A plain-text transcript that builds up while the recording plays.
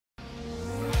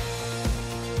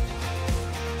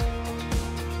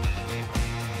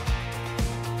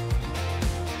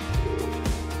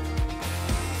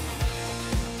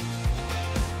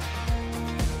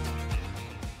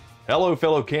Hello,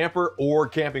 fellow camper or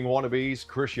camping wannabes,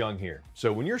 Chris Young here.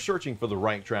 So when you're searching for the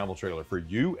right travel trailer for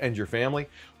you and your family,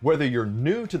 whether you're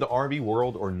new to the RV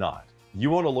world or not, you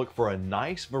want to look for a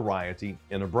nice variety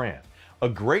in a brand. A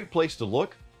great place to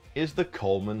look is the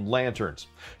Coleman Lanterns.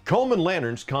 Coleman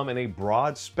Lanterns come in a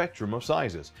broad spectrum of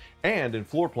sizes and in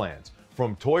floor plans,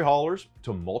 from toy haulers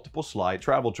to multiple slide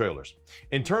travel trailers.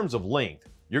 In terms of length,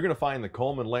 you're going to find the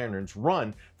Coleman Lanterns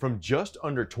run from just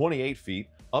under 28 feet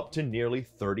up to nearly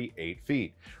 38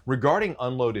 feet. Regarding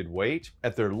unloaded weight,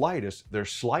 at their lightest, they're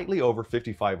slightly over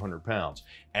 5,500 pounds,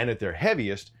 and at their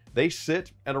heaviest, they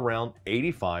sit at around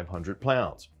 8,500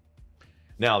 pounds.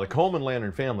 Now, the Coleman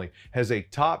Lantern family has a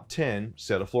top 10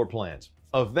 set of floor plans.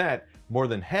 Of that, more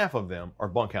than half of them are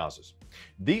bunkhouses.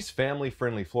 These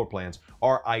family-friendly floor plans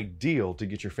are ideal to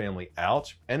get your family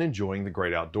out and enjoying the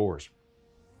great outdoors.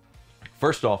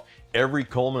 First off, every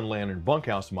Coleman Lantern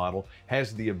bunkhouse model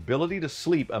has the ability to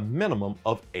sleep a minimum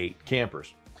of 8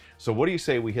 campers. So what do you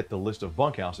say we hit the list of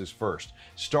bunkhouses first,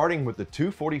 starting with the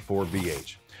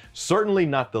 244BH. Certainly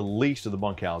not the least of the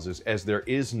bunkhouses, as there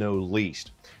is no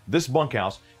least. This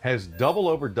bunkhouse has double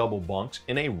over double bunks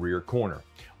in a rear corner,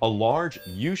 a large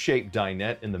U-shaped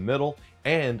dinette in the middle,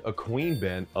 and a queen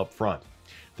bed up front.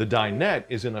 The dinette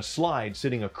is in a slide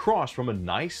sitting across from a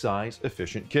nice size,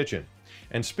 efficient kitchen.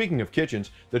 And speaking of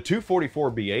kitchens, the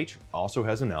 244BH also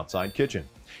has an outside kitchen.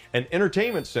 An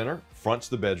entertainment center fronts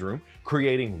the bedroom,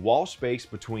 creating wall space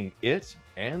between it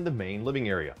and the main living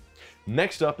area.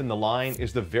 Next up in the line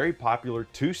is the very popular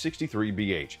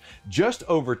 263BH. Just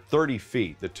over 30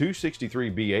 feet, the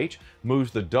 263BH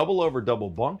moves the double over double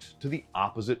bunks to the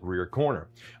opposite rear corner,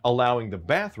 allowing the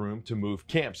bathroom to move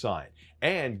campside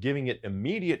and giving it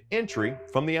immediate entry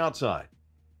from the outside.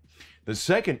 The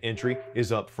second entry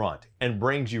is up front and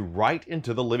brings you right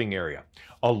into the living area.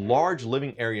 A large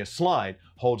living area slide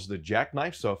holds the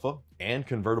jackknife sofa and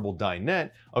convertible dinette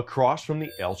across from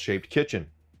the L-shaped kitchen.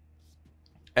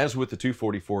 As with the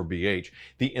 244BH,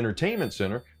 the entertainment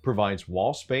center provides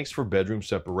wall space for bedroom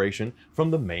separation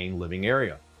from the main living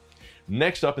area.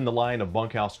 Next up in the line of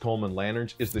bunkhouse Coleman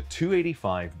Lanterns is the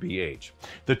 285BH.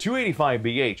 The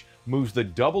 285BH moves the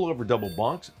double over double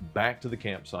bunks back to the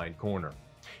campsite corner,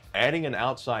 adding an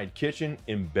outside kitchen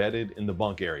embedded in the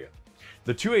bunk area.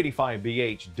 The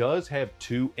 285BH does have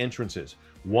 2 entrances,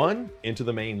 one into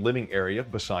the main living area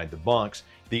beside the bunks,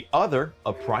 the other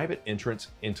a private entrance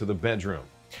into the bedroom.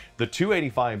 The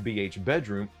 285BH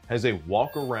bedroom has a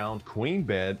walk-around queen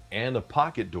bed and a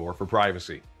pocket door for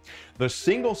privacy. The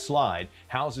single slide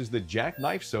houses the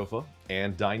jackknife sofa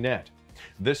and dinette.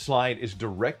 This slide is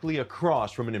directly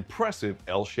across from an impressive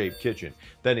L-shaped kitchen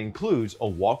that includes a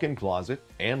walk-in closet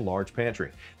and large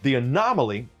pantry. The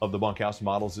anomaly of the bunkhouse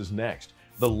models is next,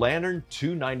 the Lantern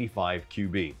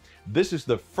 295QB. This is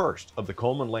the first of the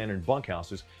Coleman Lantern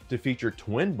bunkhouses to feature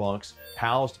twin bunks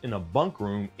housed in a bunk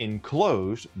room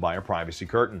enclosed by a privacy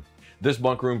curtain. This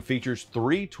bunk room features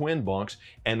 3 twin bunks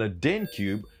and a den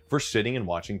cube for sitting and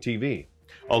watching TV.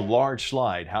 A large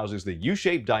slide houses the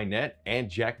U-shaped dinette and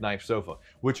jackknife sofa,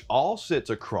 which all sits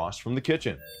across from the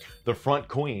kitchen. The front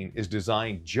queen is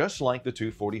designed just like the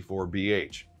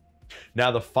 244BH.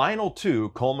 Now, the final 2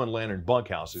 Coleman Lantern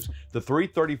bunkhouses, the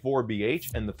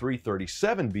 334BH and the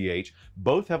 337BH,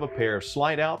 both have a pair of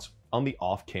slide outs on the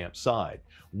off-camp side.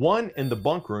 One in the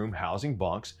bunk room housing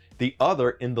bunks, the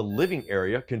other in the living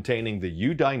area containing the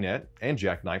U-dinette and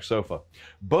jackknife sofa.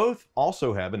 Both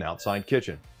also have an outside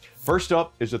kitchen. First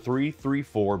up is the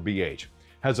 334BH.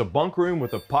 Has a bunk room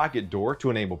with a pocket door to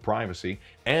enable privacy,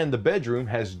 and the bedroom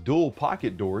has dual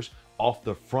pocket doors off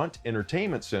the front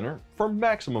entertainment center for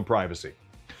maximum privacy.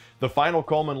 The final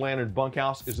Coleman Lantern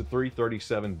bunkhouse is the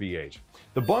 337BH.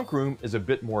 The bunk room is a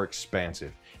bit more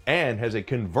expansive and has a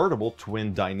convertible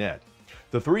twin dinette.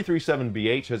 The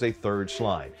 337BH has a third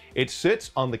slide. It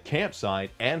sits on the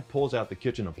campsite and pulls out the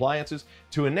kitchen appliances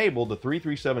to enable the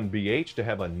 337BH to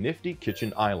have a nifty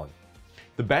kitchen island.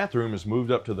 The bathroom is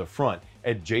moved up to the front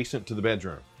adjacent to the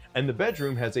bedroom, and the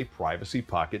bedroom has a privacy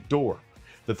pocket door.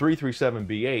 The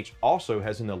 337BH also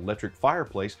has an electric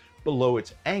fireplace below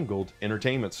its angled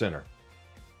entertainment center.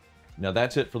 Now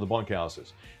that's it for the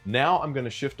bunkhouses. Now I'm going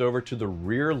to shift over to the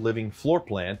rear living floor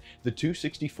plan, the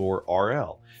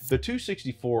 264RL. The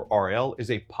 264RL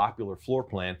is a popular floor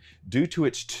plan due to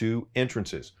its 2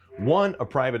 entrances. One, a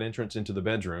private entrance into the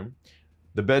bedroom.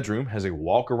 The bedroom has a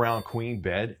walk-around queen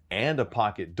bed and a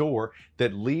pocket door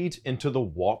that leads into the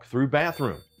walk-through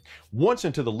bathroom. Once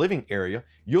into the living area,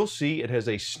 you'll see it has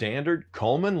a standard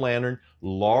Coleman Lantern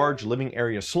large living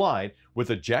area slide with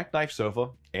a jackknife sofa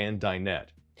and dinette.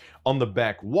 On the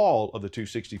back wall of the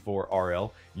 264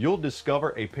 RL, you'll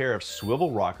discover a pair of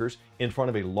swivel rockers in front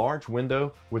of a large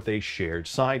window with a shared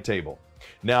side table.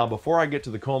 Now, before I get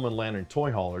to the Coleman Lantern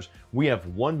toy haulers, we have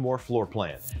one more floor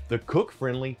plan, the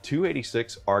cook-friendly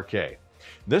 286 RK.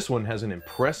 This one has an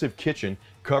impressive kitchen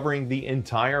covering the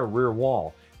entire rear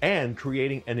wall and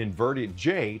creating an inverted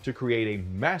J to create a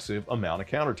massive amount of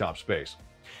countertop space.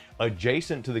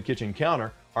 Adjacent to the kitchen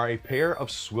counter are a pair of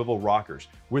swivel rockers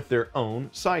with their own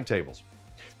side tables.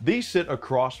 These sit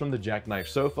across from the jackknife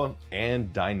sofa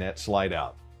and dinette slide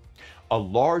out. A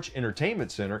large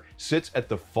entertainment center sits at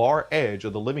the far edge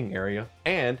of the living area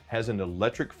and has an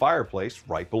electric fireplace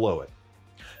right below it.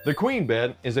 The queen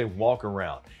bed is a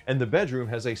walk-around, and the bedroom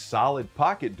has a solid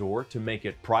pocket door to make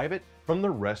it private from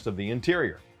the rest of the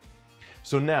interior.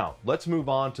 So now, let's move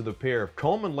on to the pair of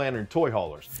Coleman Lantern toy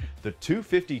haulers, the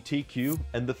 250 TQ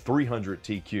and the 300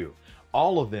 TQ.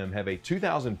 All of them have a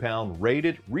 2,000-pound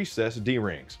rated recessed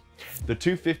D-rings. The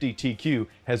 250 TQ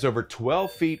has over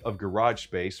 12 feet of garage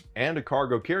space and a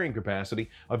cargo carrying capacity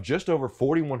of just over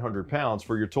 4,100 pounds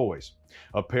for your toys,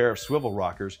 a pair of swivel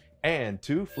rockers, and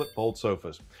 2 flip-fold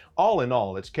sofas. All in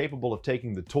all, it's capable of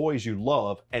taking the toys you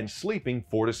love and sleeping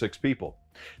 4 to 6 people.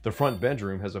 The front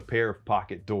bedroom has a pair of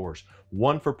pocket doors,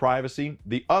 one for privacy,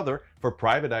 the other for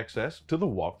private access to the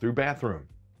walk-through bathroom.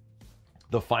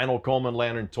 The final Coleman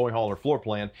Lantern toy hauler floor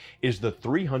plan is the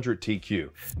 300 TQ.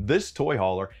 This toy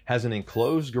hauler has an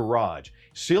enclosed garage,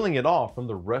 sealing it off from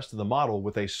the rest of the model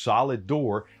with a solid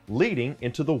door leading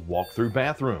into the walk-through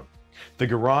bathroom. The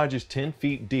garage is 10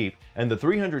 feet deep, and the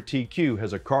 300 TQ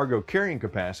has a cargo carrying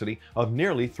capacity of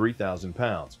nearly 3,000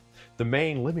 pounds. The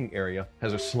main living area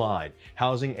has a slide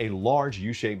housing a large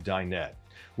U-shaped dinette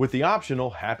with the optional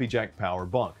Happy Jack power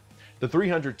bunk. The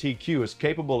 300 TQ is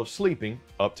capable of sleeping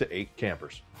up to 8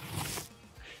 campers.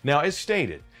 Now, as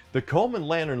stated, the Coleman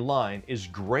Lantern line is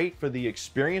great for the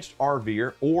experienced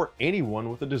RVer or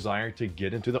anyone with a desire to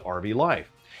get into the RV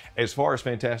life. As far as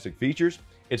fantastic features,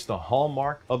 it's the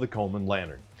hallmark of the Coleman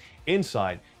Lantern.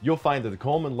 Inside, you'll find that the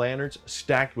Coleman Lanterns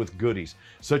stacked with goodies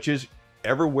such as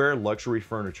Everywhere luxury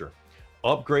furniture,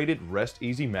 upgraded Rest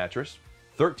Easy mattress,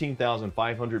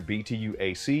 13,500 BTU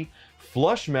AC,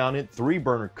 flush-mounted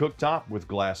 3-burner cooktop with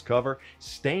glass cover,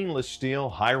 stainless steel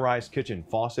high-rise kitchen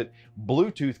faucet,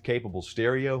 Bluetooth-capable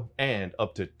stereo, and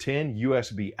up to 10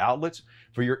 USB outlets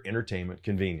for your entertainment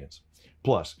convenience.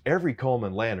 Plus, every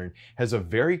Coleman Lantern has a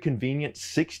very convenient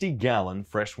 60-gallon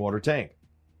freshwater tank.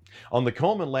 On the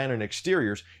Coleman Lantern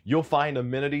exteriors, you'll find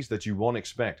amenities that you won't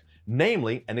expect,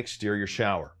 namely an exterior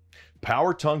shower,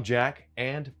 power tongue jack,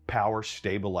 and power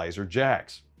stabilizer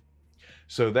jacks.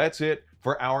 So that's it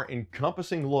for our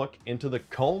encompassing look into the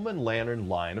Coleman Lantern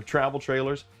line of travel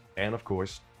trailers and, of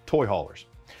course, toy haulers.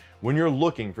 When you're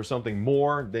looking for something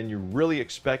more than you really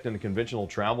expect in a conventional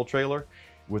travel trailer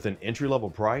with an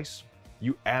entry-level price,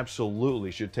 you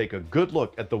absolutely should take a good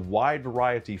look at the wide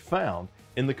variety found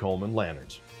in the Coleman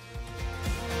Lanterns.